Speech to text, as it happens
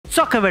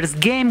Soccerverse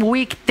Game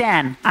Week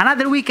 10.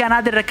 Another week,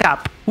 another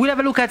recap. We'll have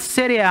a look at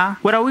Serie A,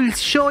 where I will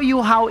show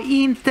you how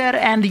Inter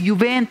and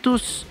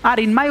Juventus are,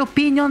 in my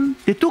opinion,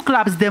 the two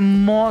clubs the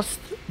most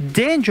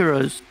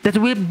dangerous that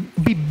will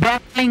be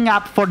battling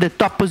up for the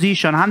top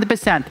position,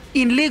 100%.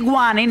 In Ligue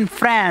 1 in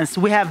France,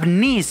 we have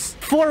Nice,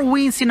 4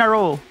 wins in a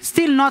row.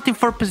 Still not in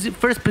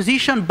first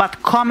position,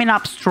 but coming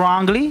up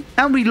strongly.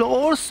 And we'll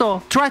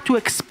also try to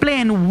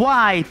explain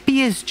why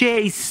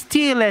PSG is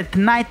still at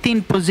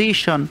 19th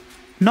position.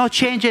 No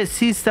changes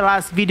since the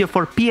last video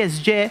for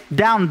PSG,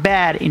 down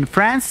bad in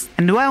France.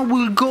 And then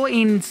we'll go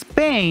in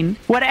Spain,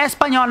 where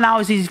Espanyol now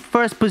is in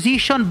first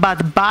position,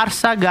 but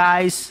Barca,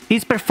 guys,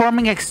 is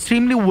performing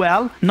extremely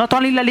well. Not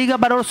only La Liga,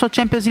 but also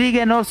Champions League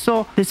and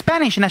also the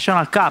Spanish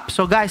National Cup.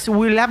 So, guys,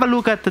 we'll have a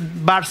look at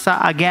Barca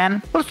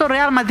again. Also,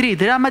 Real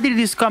Madrid. Real Madrid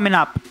is coming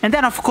up. And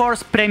then, of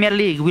course, Premier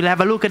League. We'll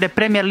have a look at the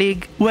Premier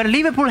League, where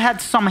Liverpool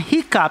had some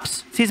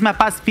hiccups since my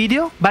past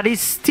video, but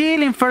is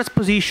still in first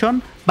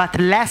position. But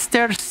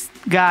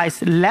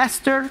Guys,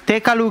 Leicester,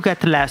 take a look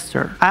at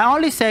Leicester. I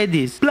only say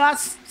this.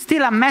 Plus,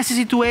 still a messy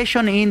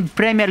situation in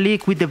Premier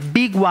League with the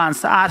big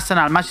ones,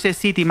 Arsenal, Manchester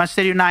City,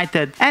 Manchester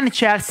United, and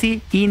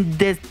Chelsea in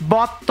the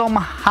bottom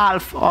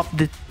half of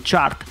the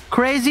chart.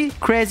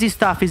 Crazy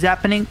stuff is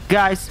happening.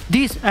 Guys,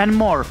 this and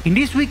more in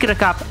this week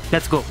recap.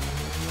 Let's go.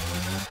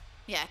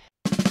 Yeah.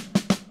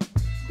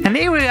 And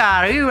here we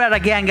are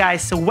again,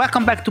 guys. So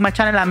welcome back to my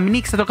channel. I'm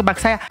Nix, I talk about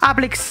Xaya. I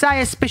play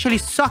Xaya, especially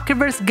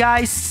Soccerverse,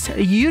 guys.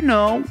 You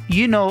know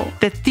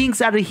that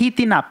things are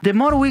heating up. The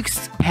more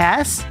weeks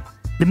pass,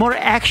 the more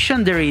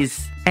action there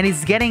is. And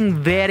it's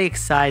getting very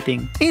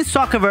exciting. In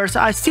Soccerverse,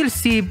 I still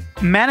see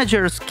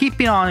managers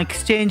keeping on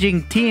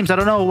exchanging teams. I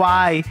don't know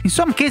why. In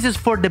some cases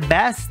for the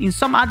best, in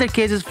some other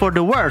cases for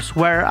the worst,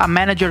 where a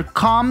manager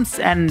comes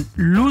and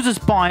loses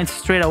points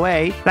straight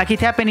away, like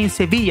it happened in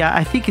Sevilla.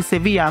 I think in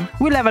Sevilla.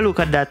 We'll have a look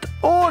at that.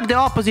 Or the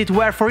opposite,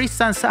 where, for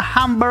instance, a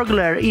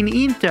Hamburglar in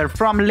Inter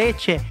from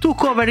Lecce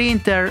took over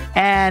Inter,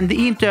 and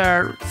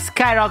Inter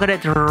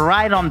skyrocketed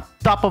right on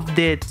top of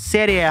the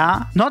Serie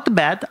A. Not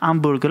bad,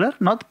 Hamburglar,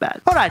 not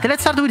bad. Alright,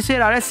 let's start with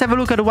Serie A. Let's have a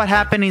look at what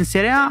happened in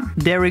Serie A.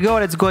 There we go,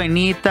 let's go in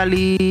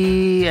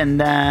Italy, and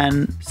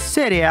then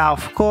Serie A,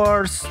 of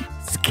course.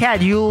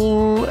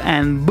 Schedule,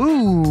 and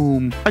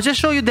boom. I'll just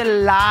show you the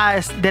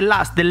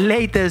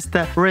latest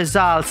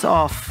results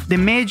of the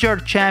major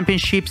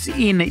championships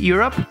in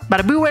Europe.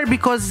 But beware,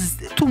 because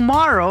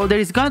tomorrow there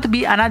is going to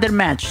be another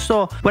match.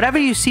 So whatever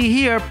you see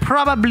here,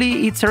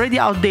 probably it's already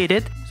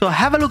outdated. So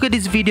have a look at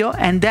this video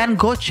and then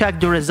go check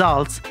the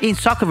results in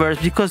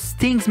Soccerverse, because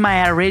things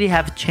might already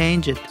have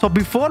changed. So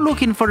before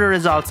looking for the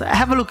results,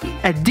 have a look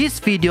at this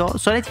video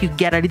so that you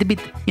get a little bit,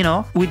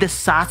 with the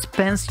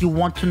suspense. You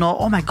want to know,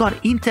 oh my god,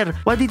 Inter,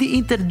 what did the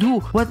Inter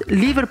do? What,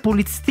 Liverpool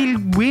is still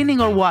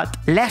winning or what?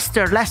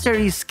 Leicester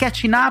is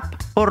catching up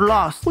or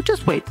lost? Well,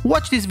 just wait.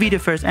 Watch this video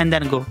first and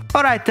then go.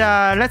 Alright,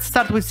 let's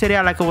start with Serie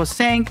A like I was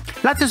saying.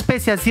 Lazio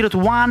Spezia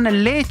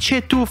 0-1,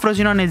 Lecce 2,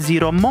 Frosinone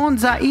 0,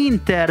 Monza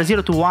Inter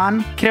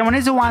 0-1,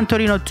 Cremonese 1,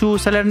 Torino 2,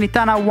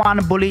 Salernitana 1,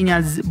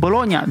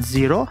 Bologna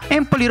 0,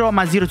 Empoli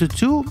Roma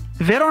 0-2,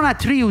 Verona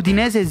 3,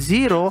 Udinese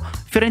 0,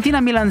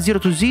 Fiorentina Milan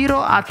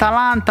 0-0,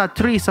 Atalanta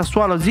 3,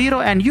 Sassuolo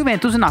 0, and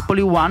Juventus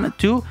Napoli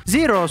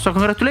 1-0. So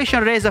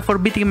congratulations, Reza, for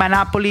beating my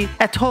Napoli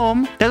at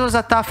home. That was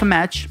a tough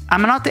match.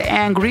 I'm not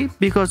angry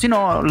because,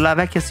 La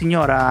Vecchia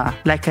Signora,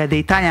 like the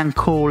Italian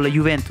call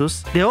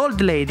Juventus, the old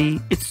lady,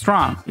 it's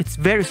strong. It's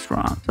very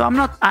strong. So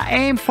I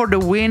aim for the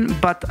win,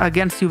 but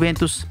against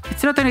Juventus,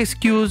 it's not an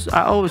excuse.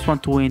 I always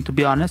want to win, to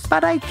be honest,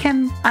 but I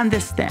can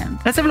understand.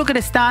 Let's have a look at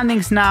the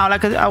standings now.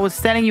 Like I was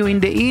telling you in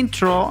the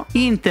intro,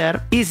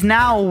 Inter is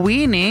now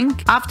winning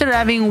after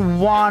having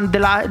won the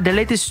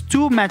latest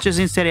 2 matches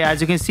in Serie A.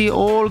 As you can see,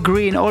 all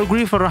green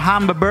for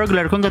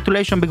Hamburglar.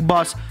 Congratulations, big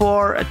boss,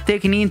 for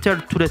taking Inter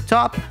to the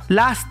top.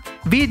 Last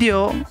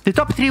video, the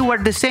top 3 were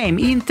the same,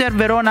 Inter,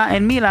 Verona,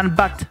 and Milan,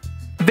 but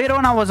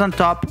Verona was on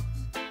top,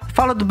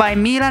 followed by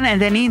Milan, and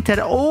then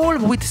Inter, all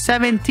with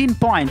 17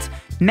 points.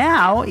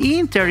 Now,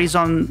 Inter is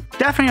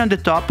definitely on the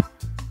top,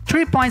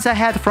 3 points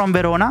ahead from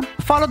Verona,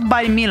 followed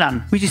by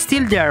Milan, which is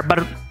still there.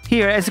 But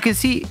here, as you can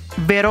see,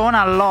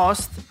 Verona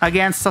lost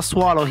against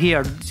Sassuolo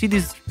here. See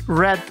this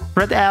red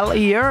L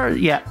here?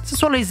 Yeah,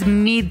 Sassuolo is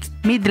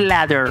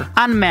mid-ladder,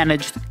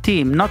 unmanaged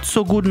team. Not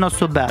so good, not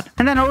so bad.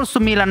 And then also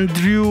Milan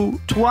drew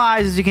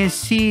twice, as you can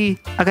see,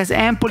 against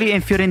Empoli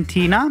and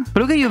Fiorentina.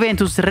 But look at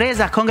Juventus.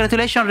 Reza,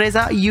 congratulations,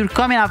 Reza. You're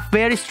coming up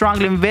very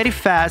strongly and very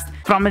fast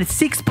from the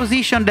 6th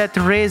position that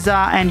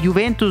Reza and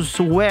Juventus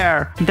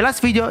were in the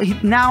last video. He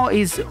now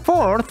is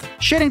 4th,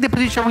 sharing the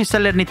position with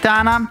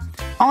Salernitana.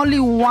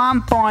 Only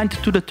 1 point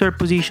to the 3rd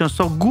position.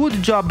 So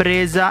good job,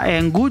 Reza,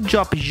 and good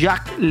job,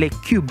 Jacques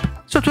Lecube.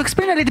 So to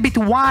explain a little bit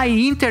why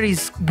Inter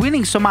is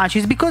winning so much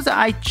is because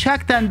I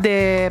checked at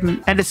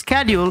the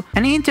schedule,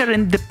 and Inter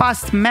in the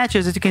past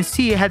matches, as you can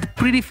see, had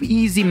pretty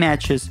easy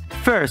matches.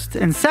 First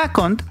and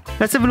second,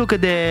 let's have a look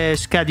at the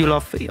schedule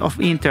of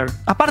Inter.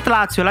 Apart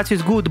Lazio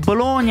is good.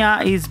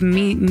 Bologna is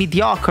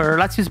mediocre.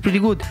 Lazio is pretty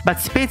good, but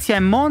Spezia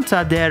and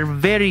Monza, they're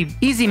very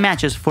easy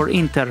matches for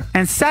Inter.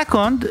 And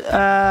second,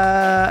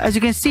 as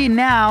you can see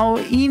now,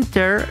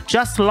 Inter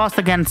just lost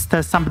against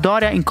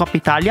Sampdoria in Coppa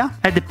Italia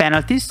at the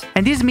penalties,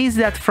 and this means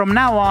that from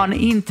now on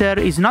Inter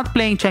is not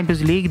playing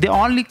Champions League. The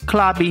only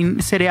club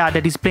in Serie A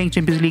that is playing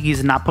Champions League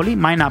is Napoli,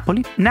 my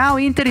Napoli. Now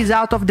Inter is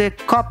out of the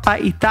Coppa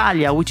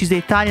Italia, which is the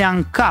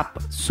Italian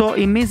Cup, so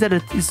it means that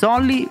its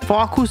only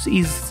focus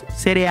is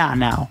Serie A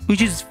now,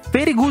 which is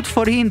very good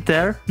for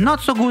Inter, not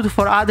so good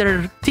for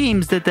other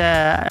teams that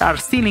are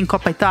still in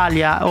Coppa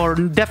Italia, or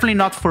definitely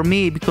not for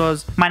me,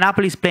 because my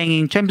Napoli is playing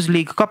in Champions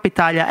League, Coppa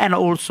Italia, and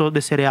also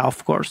the Serie A,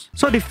 of course.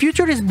 So the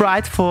future is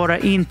bright for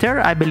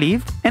Inter, I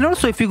believe. And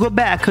also, if you go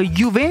back,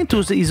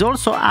 Juventus is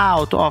also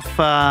out of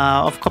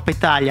Coppa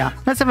Italia.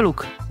 Let's have a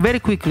look very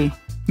quickly.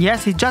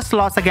 Yes, he just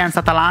lost against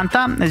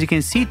Atalanta, as you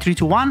can see,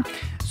 3-1.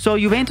 So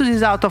Juventus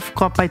is out of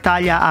Coppa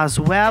Italia as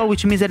well,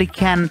 which means that it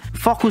can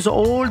focus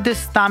all the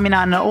stamina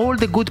and all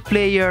the good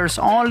players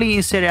only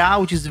in Serie A,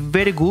 which is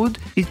very good.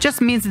 It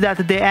just means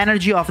that the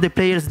energy of the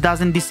players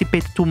doesn't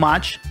dissipate too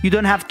much. You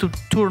don't have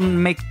to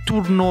make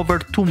turnover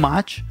too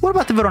much. What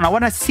about Verona? I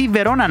want to see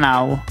Verona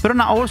now.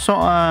 Verona also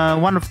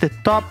one of the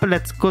top.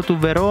 Let's go to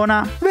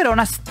Verona.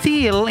 Verona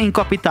still in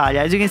Coppa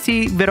Italia. As you can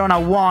see, Verona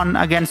won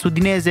against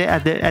Udinese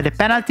at the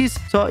penalties,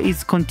 so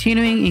it's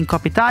continuing in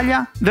Coppa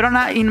Italia.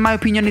 Verona, in my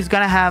opinion, is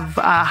gonna have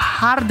a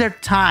harder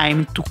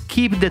time to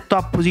keep the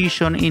top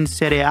position in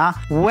Serie A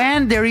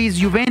when there is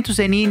Juventus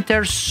and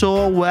Inter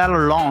so well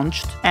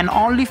launched and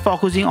only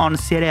focusing on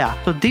Serie A.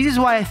 So this is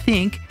why I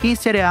think in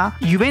Serie A,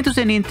 Juventus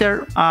and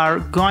Inter are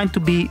going to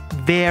be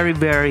very,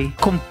 very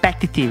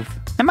competitive.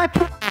 And my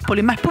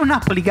poor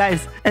Napoli,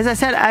 guys. As I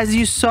said, as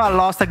you saw, I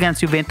lost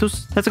against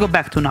Juventus. Let's go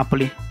back to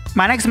Napoli.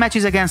 My next match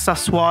is against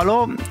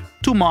Sassuolo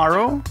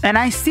tomorrow, and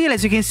I still,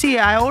 as you can see,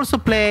 I also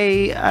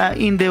play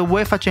in the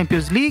UEFA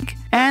Champions League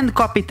and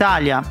Coppa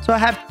Italia. So I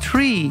have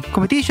 3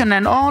 competition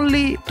and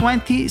only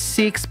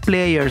 26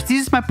 players.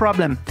 This is my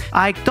problem.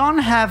 I don't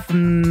have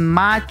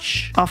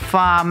much of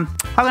how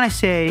can I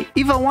say,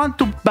 if I want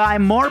to buy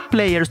more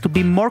players to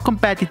be more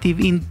competitive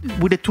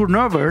with the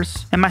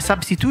turnovers and my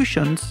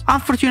substitutions,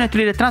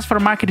 unfortunately the transfer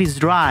market is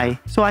dry,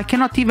 so I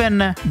cannot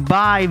even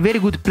buy very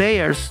good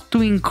players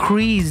to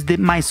increase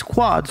my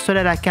squad so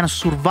that I can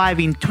survive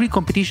in 3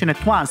 competition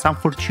at once,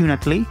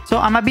 unfortunately. So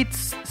I'm a bit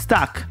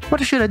stuck.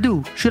 What should I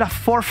do? Should I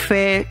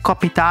forfeit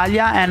Coppa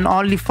Italia and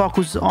only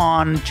focus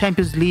on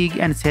Champions League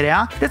and Serie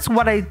A? That's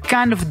what I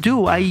kind of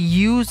do. I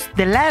use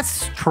the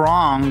less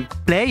strong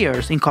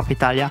players in Coppa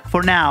Italia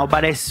for now,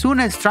 but as soon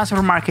as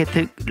transfer market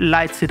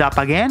lights it up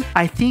again,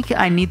 I think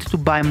I need to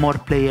buy more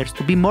players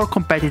to be more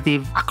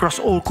competitive across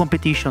all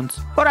competitions.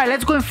 Alright,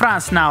 let's go in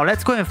France now.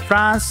 Let's go in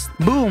France.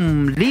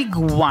 Boom, Ligue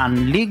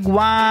 1. Ligue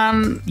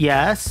 1,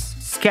 yes.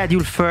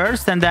 Schedule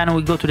first, and then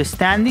we go to the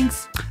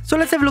standings. So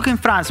let's have a look in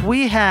France.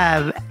 We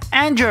have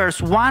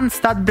Angers 1,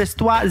 Stade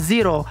Brestois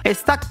 0,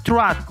 Stade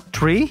Troyes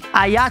 3,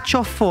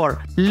 Ajaccio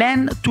 4,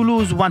 Lens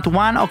Toulouse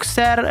 1-1,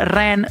 Auxerre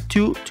Rennes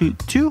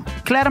 2-2,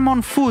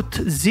 Clermont Foot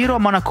 0,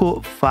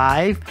 Monaco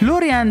 5,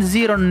 Lorient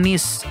 0,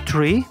 Nice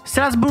 3,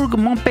 Strasbourg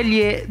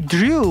Montpellier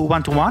drew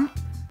 1-1,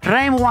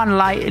 Reims 1,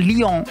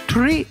 Lyon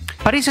 3,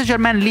 Paris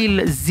Saint-Germain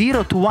Lille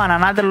 0-1,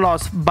 another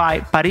loss by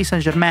Paris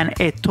Saint-Germain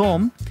at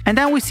home. And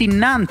then we see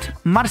Nantes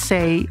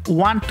Marseille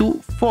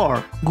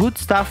 1-4. Good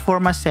stuff for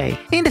Marseille.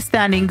 In the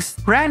standings,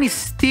 Rennes is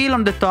still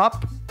on the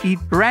top.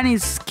 Rennes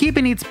is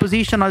keeping its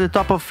position on the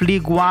top of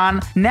Ligue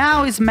 1.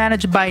 Now it's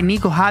managed by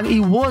Nico Hag.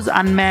 It was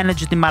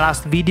unmanaged in my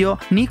last video.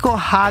 Nico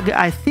Hag,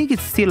 I think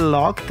it's still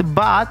locked,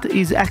 but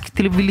is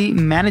actively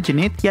managing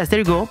it. Yes, there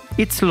you go.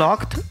 It's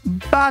locked,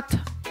 but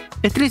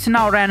at least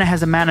now Rennes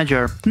has a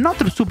manager. Not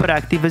super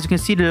active, as you can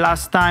see the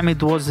last time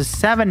it was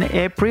 7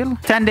 April,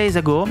 10 days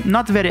ago.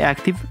 Not very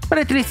active, but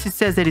at least it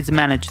says that it's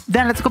managed.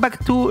 Then let's go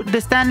back to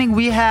the standing.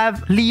 We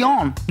have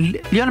Lyon.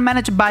 Lyon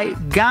managed by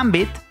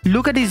Gambit.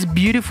 Look at this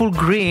beautiful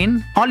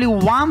green. Only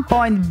 1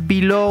 point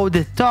below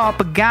the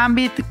top.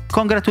 Gambit,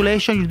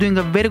 congratulations, you're doing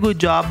a very good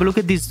job. Look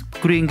at this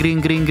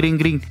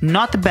green.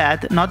 Not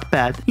bad, not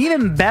bad.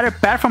 Even better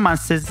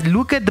performances.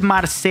 Look at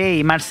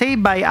Marseille. Marseille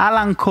by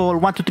Alan Cole,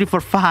 1, 2, 3,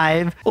 4,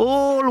 5.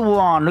 All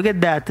won. Look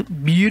at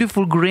that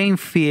beautiful green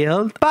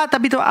field, but a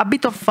bit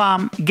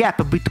of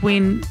gap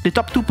between the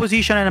top 2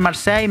 position and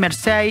Marseille.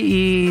 Marseille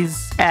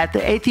is at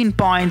 18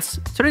 points.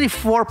 It's already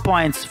 4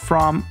 points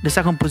from the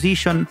second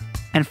position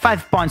and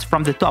 5 points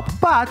from the top,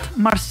 but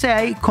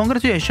Marseille,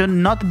 congratulations,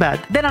 not bad.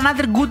 Then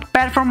another good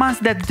performance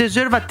that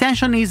deserves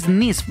attention is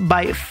Nice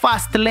by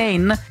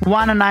Fastlane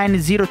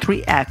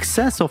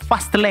 1903X. So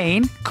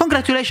Fastlane,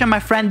 congratulations my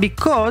friend,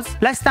 because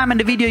last time in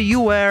the video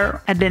you were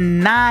at the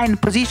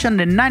 9th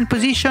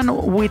position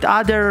with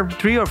other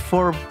 3 or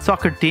 4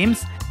 soccer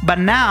teams. But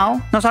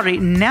now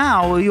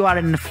you are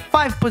in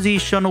 5th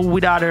position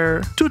with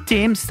other 2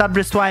 teams, Stade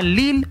Brestois and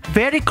Lille,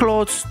 very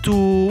close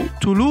to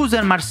Toulouse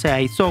and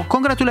Marseille. So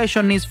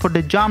congratulations for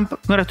the jump.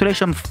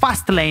 Congratulations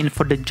fast lane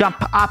for the jump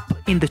up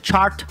in the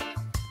chart.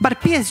 But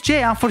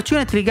PSG,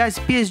 unfortunately, guys,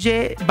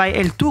 PSG by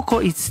El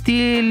Tuco is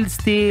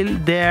still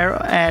there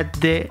at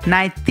the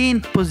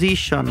 19th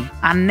position.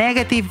 A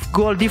negative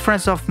goal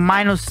difference of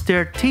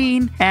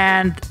 -13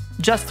 and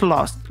just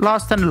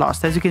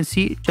lost, as you can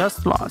see,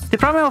 just lost. The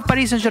problem of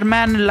Paris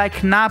Saint-Germain,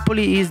 like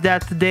Napoli, is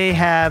that they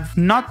have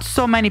not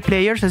so many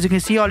players. As you can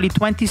see, only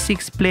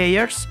 26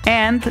 players,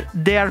 and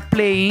they are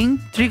playing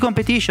 3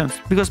 competitions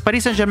because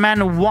Paris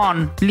Saint-Germain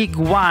won Ligue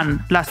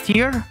 1 last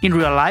year in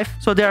real life,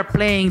 so they are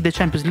playing the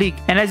Champions League.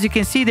 And as you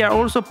can see, they are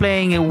also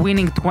playing a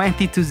winning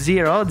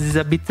 20-0. This is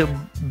a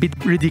bit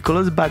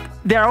ridiculous, but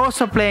they are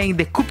also playing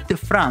the Coupe de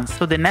France,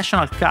 so the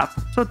National Cup.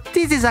 So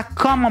this is a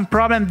common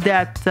problem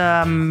that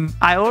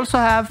I also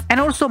have. And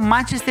also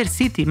Manchester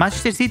City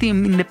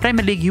in the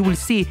Premier League, you will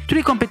see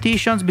 3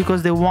 competitions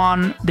because they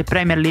won the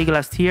Premier League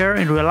last year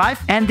in real life,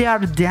 and they are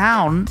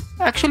down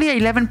actually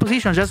 11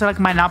 positions, just like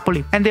my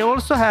Napoli. And they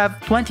also have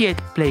 28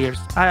 players,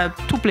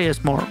 2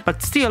 players more,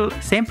 but still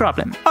same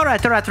problem. All right,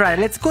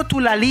 let's go to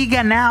La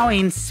Liga now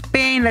in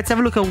Spain. Let's have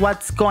a look at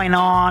what's going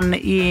on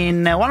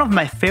in one of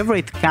my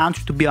favorite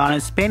countries, to be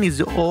honest. Spain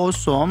is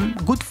awesome.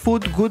 Good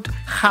food, good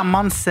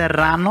jamon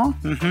serrano,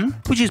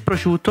 which is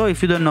prosciutto.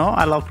 If you don't know,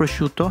 I love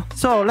prosciutto.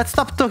 So let's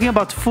stop talking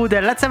about food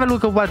and let's have a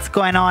look at what's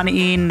going on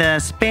in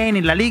Spain,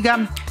 in La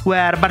Liga,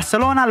 where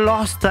Barcelona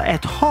lost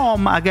at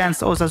home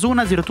against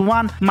Osasuna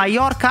 0-1,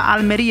 Mallorca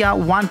Almeria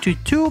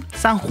 1-2,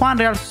 San Juan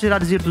Real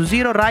Sociedad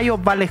 0-0, Rayo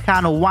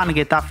Vallecano 1,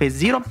 Getafe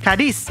 0,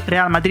 Cadiz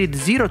Real Madrid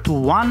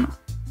 0-1,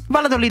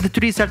 Valladolid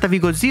 3, Celta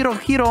Vigo 0,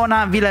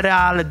 Girona,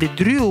 Villarreal, they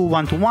drew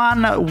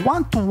 1-1,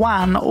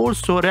 1-1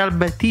 also Real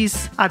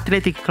Betis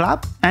Athletic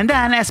Club, and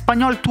then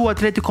Espanyol 2,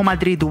 Atletico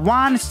Madrid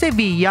 1,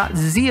 Sevilla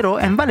 0,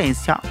 and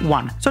Valencia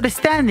 1. So the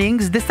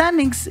standings,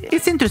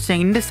 it's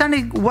interesting. In the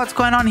standing, what's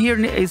going on here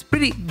is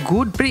pretty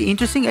good, pretty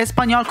interesting.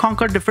 Espanyol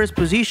conquered the 1st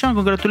position.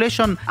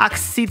 Congratulations,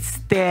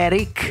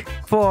 Axisteric,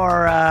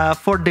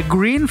 for the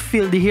green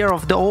field here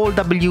of the all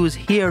W's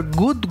here.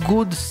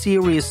 Good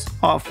series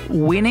of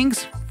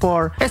winnings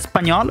for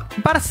Espanyol.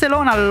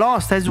 Barcelona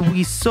lost, as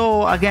we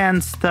saw,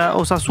 against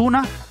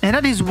Osasuna, and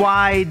that is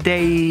why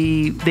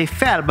they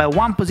fell by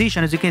 1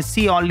 position. As you can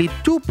see, only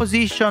 2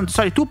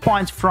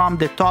 points from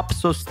the top,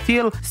 so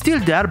still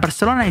there.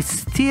 Barcelona is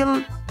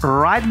still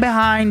right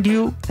behind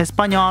you.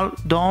 Espanyol,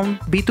 don't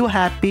be too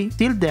happy,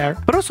 still there.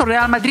 But also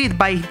Real Madrid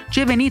by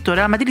Juventus.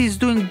 Real Madrid is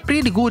doing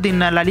pretty good in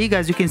La Liga,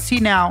 as you can see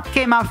now.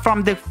 Came up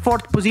from the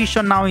 4th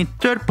position, now in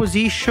 3rd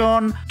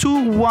position,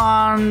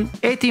 2-1,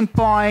 18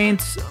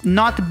 points.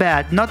 Not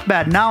bad.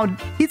 Now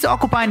it's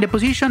occupying the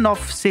position of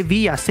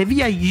Sevilla.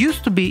 Sevilla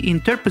used to be in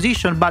 3rd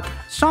position, but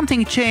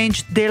something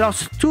changed. They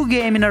lost 2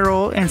 games in a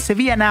row, and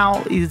Sevilla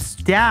now is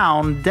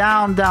down.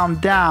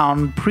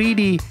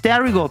 Pretty.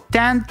 There we go,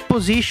 10th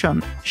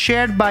position,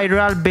 shared by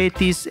Real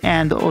Betis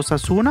and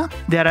Osasuna.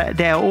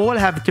 They all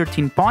have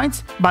 13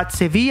 points, but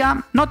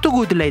Sevilla not too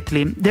good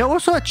lately. They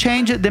also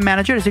changed the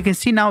manager. As you can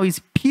see now is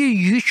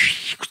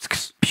Pius.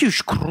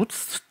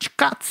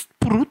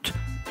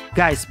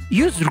 Guys,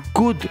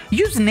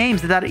 use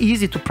names that are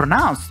easy to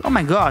pronounce. Oh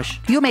my gosh,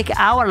 you make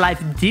our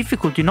life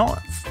difficult, you know.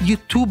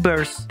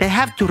 YouTubers, they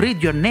have to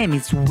read your name.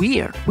 It's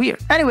weird.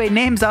 Anyway,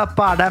 names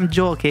apart, I'm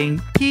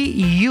joking.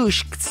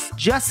 Piushks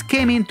just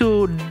came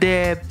into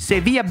the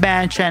Sevilla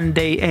bench and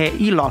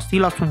he lost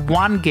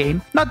 1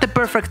 game. Not the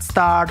perfect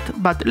start,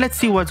 but let's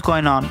see what's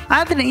going on.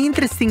 Another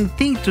interesting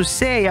thing to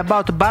say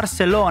about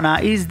Barcelona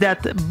is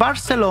that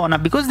Barcelona,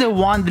 because they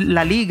won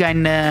La Liga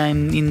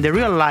in the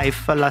real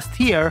life last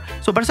year,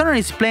 so Barcelona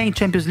is playing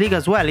Champions League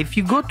as well. If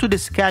you go to the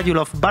schedule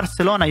of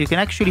Barcelona, you can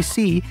actually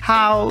see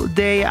how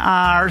they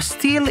are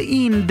still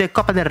in the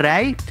Copa del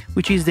Rey,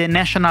 which is the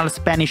national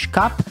Spanish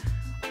cup.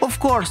 Of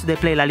course, they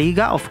play La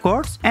Liga, of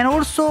course, and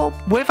also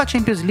UEFA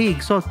Champions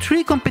League. So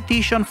 3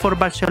 competitions for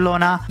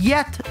Barcelona,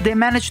 yet they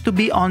managed to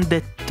be on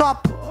the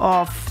top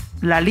of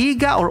La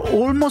Liga, or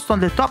almost on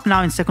the top,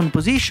 now in 2nd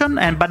position.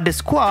 But the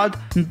squad,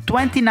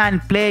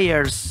 29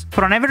 players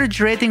for an average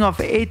rating of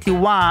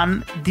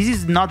 81. This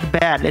is not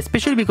bad,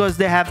 especially because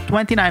they have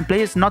 29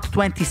 players, not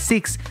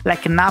 26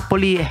 like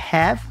Napoli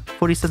have.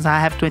 For instance, I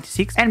have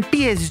 26, and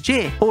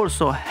PSG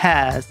also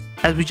has,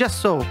 as we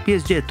just saw,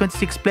 PSG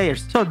 26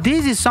 players. So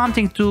this is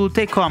something to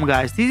take home,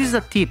 guys. This is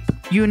a tip.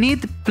 You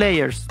need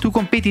players to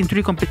compete in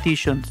 3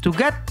 competitions. To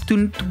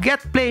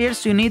get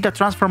players, you need a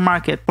transfer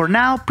market. For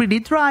now, pretty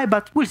dry,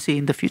 but we'll see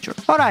in the future.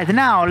 All right,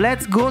 now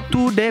let's go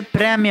to the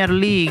Premier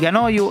League. I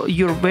know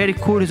you're very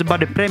curious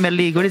about the Premier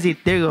League. What is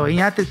it? There you go.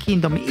 United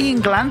Kingdom,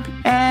 England,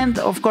 and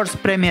of course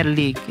Premier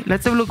League.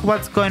 Let's have a look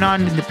what's going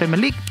on in the Premier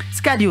League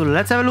schedule.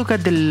 Let's have a look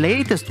at the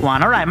latest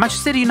one. All right,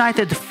 Manchester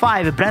United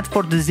 5,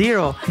 Brentford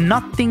 0,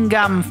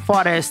 Nottingham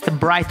Forest,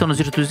 Brighton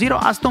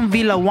 0-0, Aston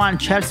Villa 1,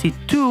 Chelsea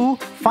 2,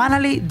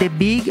 finally the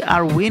big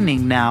are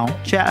winning now.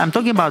 I'm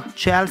talking about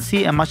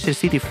Chelsea and Manchester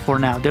City for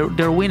now.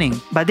 They're winning,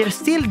 but they're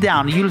still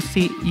down. You'll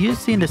see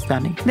in the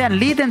standing. Then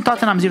Leeds and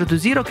Tottenham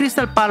 0-0,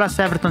 Crystal Palace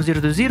Everton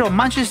 0-0,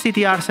 Manchester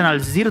City Arsenal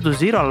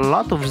 0-0, a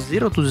lot of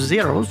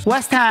 0-0s.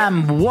 West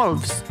Ham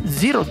Wolves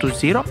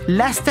 0-0,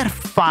 Leicester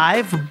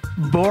 5,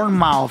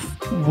 Bournemouth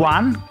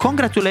 1.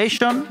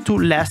 Congratulations to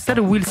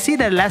Leicester. We'll see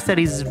that Leicester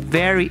is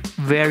very,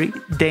 very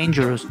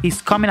dangerous.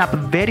 It's coming up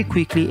very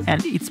quickly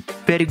and it's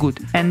very good.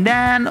 And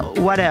then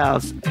what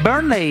else?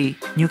 Burnley,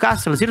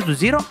 Newcastle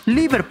 0-0,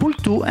 Liverpool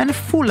 2, and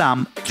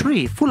Fulham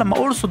 3. Fulham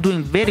also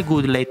doing very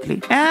good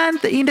lately.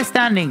 And in the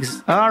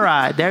standings, all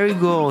right, there you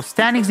go.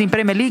 Standings in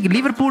Premier League,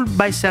 Liverpool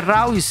by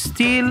Serrao is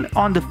still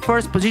on the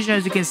first position,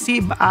 as you can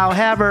see.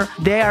 However,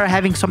 they are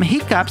having some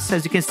hiccups.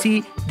 As you can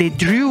see, they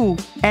drew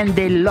and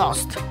they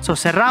lost. So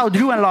Serrao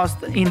drew and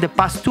lost in the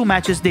past 2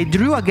 matches. They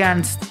drew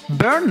against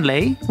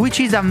Burnley, which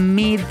is a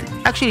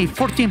actually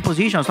 14th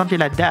position, something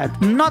like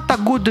that. Not a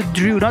good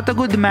drew, not a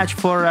good match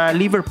for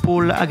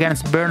Liverpool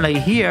against Burnley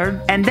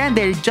here. And then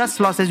they just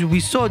lost, as we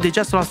saw, they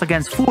just lost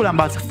against Fulham,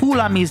 but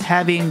Fulham is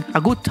having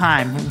a good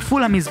time.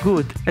 Fulham is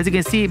good. As you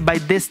can see by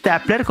this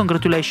stapler,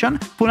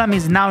 congratulations. Fulham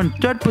is now in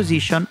 3rd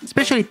position,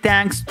 especially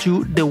thanks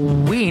to the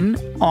win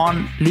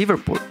on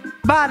Liverpool.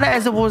 But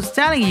as I was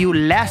telling you,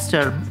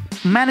 Leicester,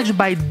 managed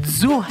by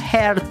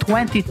Zuhair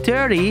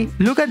 2030.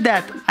 Look at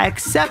that.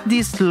 Except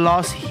this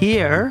loss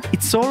here,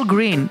 it's all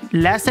green.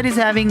 Leicester is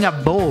having a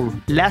ball.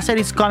 Leicester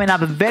is coming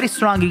up very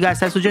strong, you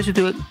guys. I suggest you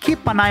to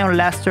keep an eye on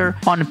Leicester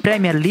on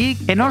Premier League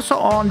and also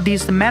on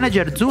this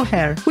manager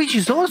Zuhair, which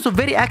is also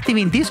very active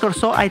in Discord.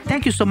 So I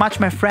thank you so much,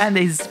 my friend.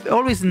 It's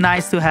always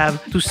nice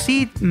to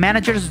see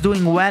managers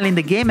doing well in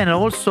the game and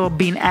also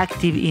being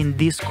active in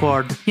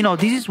Discord. You know,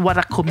 this is what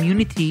a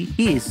community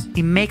is.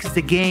 It makes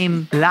the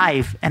game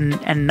live and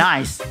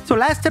nice. So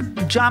Leicester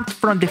jumped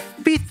from the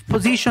 5th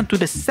position to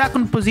the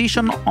 2nd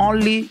position,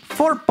 only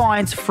 4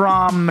 points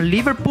from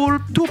Liverpool,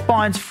 2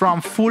 points from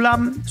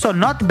Fulham, so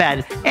not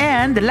bad.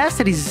 And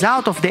Leicester is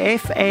out of the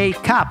FA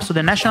Cup, so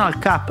the National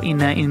Cup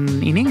in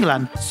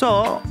England.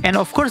 So, and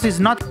of course is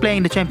not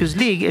playing the Champions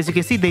League. As you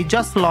can see, they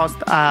just lost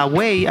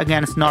away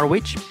against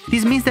Norwich.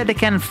 This means that they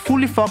can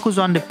fully focus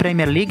on the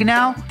Premier League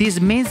now.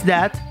 This means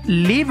that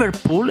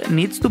Liverpool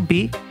needs to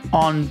be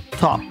on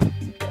top.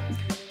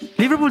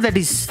 Liverpool that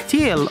is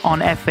still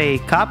on FA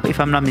Cup, if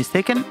I'm not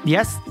mistaken.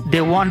 Yes,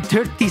 they won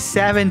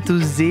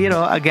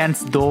 37-0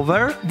 against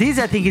Dover. This,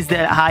 I think, is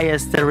the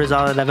highest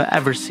result that I've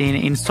ever seen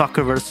in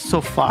Soccerverse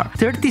so far.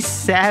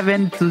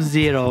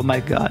 37-0,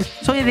 my God.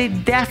 So yeah, they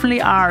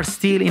definitely are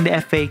still in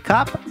the FA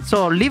Cup.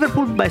 So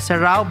Liverpool by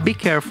Serrao, be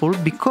careful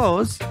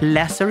because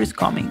Leicester is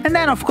coming. And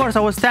then, of course,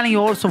 I was telling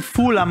you also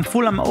Fulham.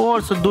 Fulham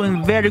also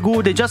doing very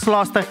good. They just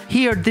lost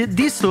here.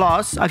 This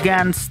loss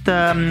against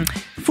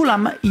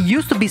Fulham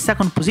used to be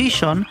 2nd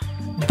position.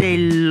 They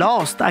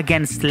lost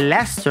against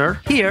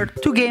Leicester here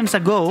 2 games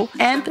ago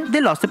and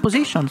they lost the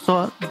position.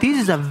 So this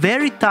is a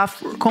very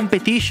tough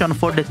competition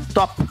for the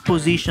top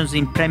positions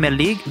in Premier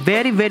League.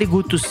 Very, very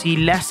good to see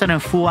Leicester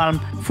and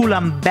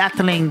Fulham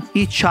battling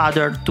each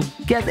other to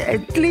get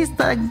at least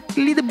a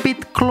little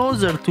bit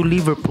closer to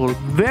Liverpool.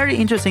 Very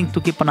interesting to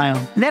keep an eye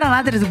on. Then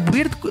another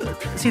weird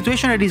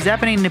situation that is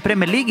happening in the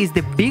Premier League is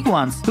the big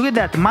ones. Look at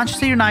that.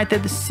 Manchester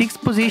United 6th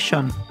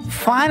position.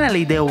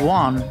 Finally they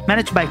won.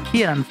 Managed by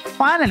Kieran.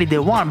 Finally they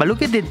won. But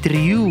look at the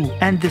drew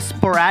and the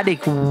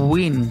sporadic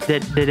wins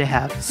that they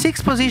have.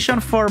 6th position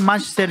for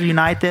Manchester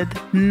United.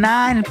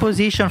 9th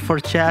position for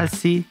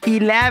Chelsea.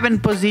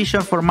 11th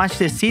position for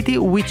Manchester City,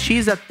 which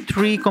is a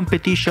 3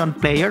 competition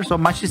player. So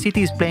Manchester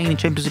City is playing in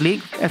Champions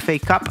League, FA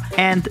Cup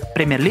and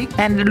Premier League.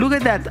 And look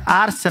at that.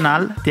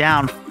 Arsenal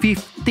down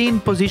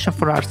 15th position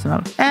for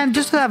Arsenal. And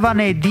just to have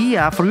an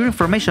idea for your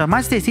information,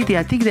 Manchester City,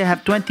 I think they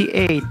have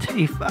 28.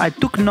 If I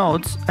took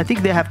notes, I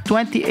think they have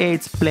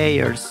 28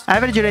 players.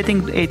 Average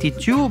rating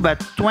 82, but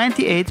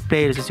 28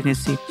 players, as you can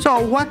see. So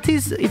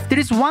if there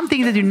is one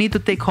thing that you need to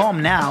take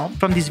home now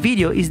from this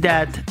video, is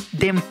that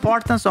the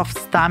importance of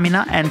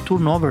stamina and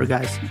turnover,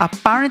 guys.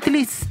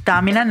 Apparently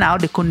stamina now,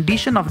 the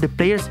condition of the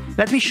players.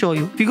 Let me show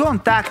you. If you go on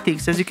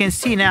tactics, as you can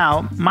see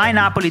now, my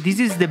Napoli, this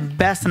is the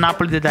best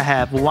Napoli that I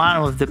have. One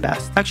of the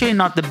best. Actually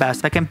not the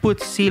best. I can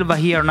put Silva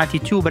here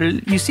 92, but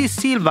you see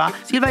Silva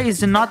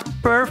is not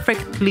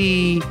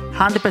perfectly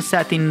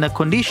 100% in the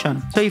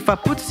condition. So if I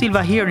put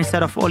Silva here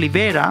instead of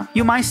Oliveira,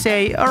 you might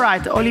say, all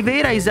right,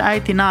 Oliveira is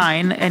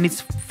 89 and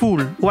it's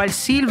full, while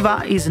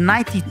Silva is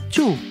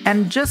 92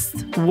 and just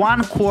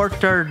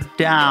 1/4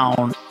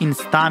 down in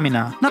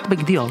stamina. Not a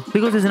big deal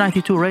because it's a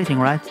 92 rating,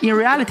 right? In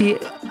reality,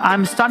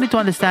 I'm starting to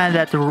understand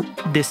that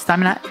the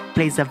stamina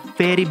plays a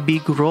very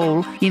big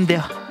role in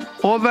the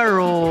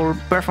overall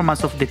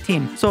performance of the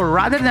team. So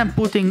rather than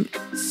putting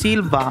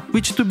Silva,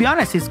 which to be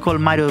honest is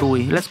called Mario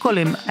Rui, let's call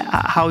him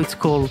how it's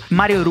called,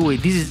 Mario Rui.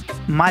 This is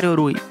Mario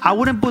Rui. I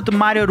wouldn't put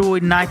Mario Rui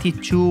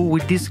 92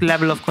 with this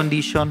level of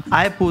condition.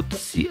 I put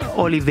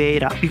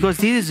Oliveira because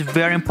this is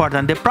very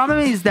important. The problem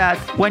is that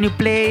when you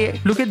play,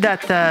 look at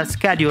that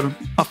schedule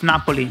of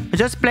Napoli. I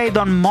just played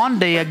on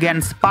Monday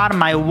against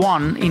Parma. I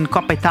won in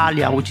Coppa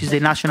Italia, which is the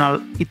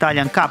national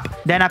Italian cup.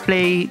 Then I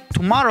play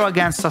tomorrow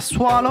against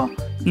Sassuolo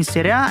in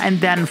Serie A, and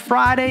then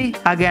Friday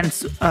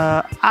against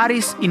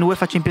Aris in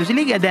UEFA Champions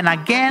League, and then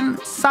again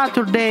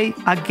Saturday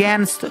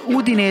against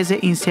Udinese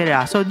in Serie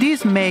A. So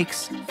this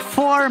makes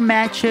 4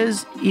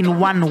 matches in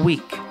 1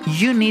 week.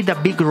 You need a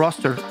big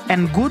roster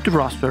and good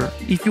roster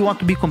if you want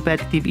to be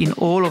competitive in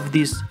all of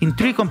this in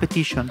 3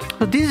 competitions.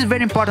 So this is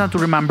very important to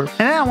remember.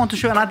 And then I want to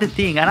show you another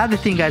thing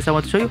guys I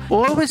want to show you.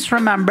 Always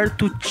remember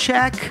to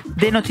check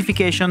the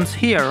notifications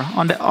here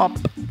on the up,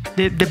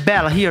 the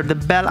bell here, the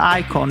bell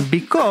icon,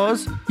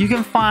 because you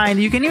can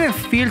even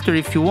filter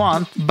if you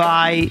want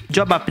by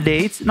job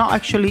updates, not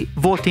actually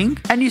voting,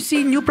 and you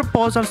see new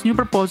proposals.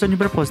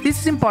 This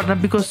is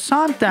important because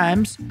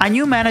sometimes a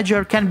new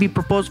manager can be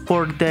proposed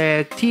for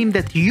the team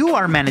that you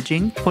are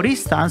managing. For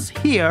instance,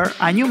 here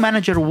a new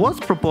manager was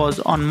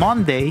proposed on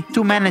Monday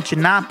to manage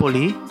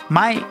Napoli,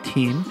 my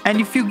team, and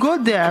if you go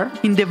there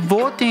in the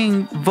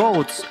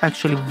votes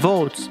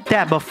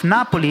tab of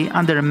Napoli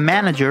under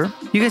manager,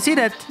 you can see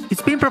that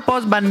it's been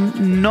proposed but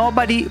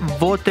nobody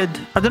voted.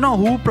 I don't know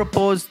who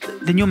proposed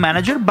the new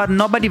manager, but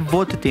nobody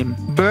voted him.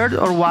 Bird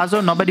or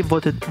Wazo, nobody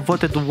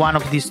voted one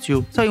of these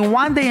two. So in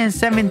 1 day and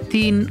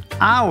 17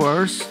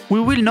 hours, we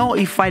will know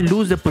if I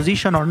lose the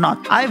position or not.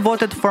 I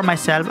voted for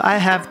myself. I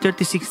have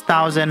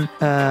 36,000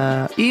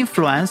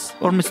 influence,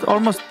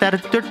 almost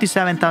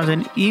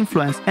 37,000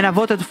 influence, and I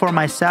voted for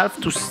myself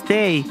to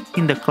stay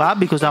in the club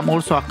because I'm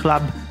also a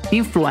club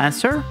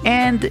influencer,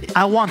 and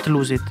I won't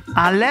lose it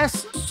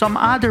unless some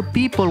other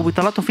people with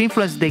a lot of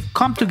influence, they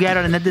come together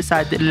and they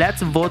decide,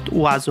 let's vote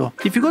Wazo.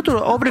 If you go to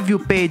the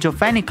overview page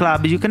of any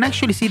club, you can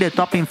actually see the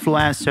top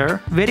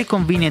influencer very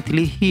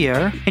conveniently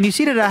here, and you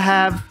see that I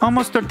have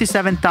almost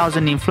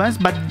 37,000 influence,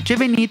 but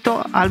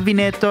Gevenito,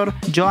 Alvinetor,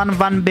 Johan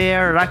van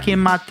Beer,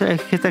 Rakimat,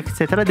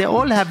 etc., they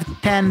all have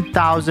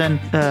 10,000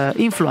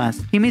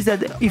 influence. It means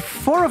that if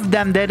 4 of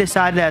them, they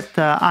decide that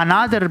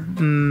another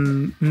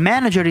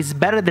manager is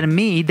better than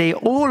me, they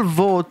all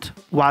vote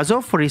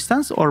Wazo, for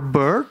instance, or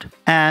Bird,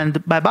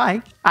 and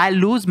bye-bye. I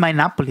lose my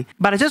Napoli.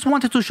 But I just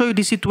wanted to show you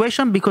this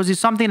situation because it's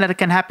something that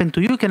can happen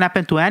to you, can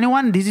happen to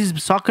anyone. This is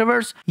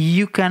Soccerverse.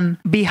 You can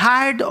be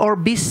hired or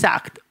be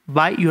sacked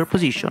by your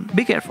position.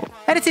 Be careful.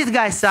 And that's it,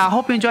 guys. I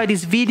hope you enjoyed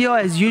this video.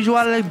 As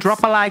usual,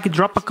 drop a like,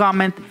 drop a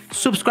comment,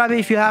 subscribe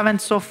if you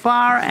haven't so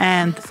far,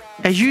 and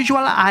as usual,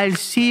 I'll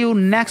see you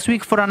next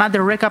week for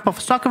another recap of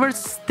Soccerverse.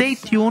 Stay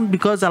tuned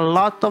because a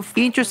lot of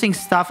interesting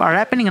stuff are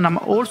happening, and I'm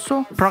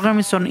also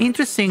programming some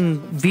interesting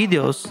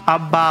videos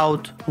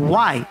about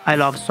why I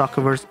love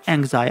Soccerverse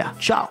and Xaya.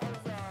 Ciao!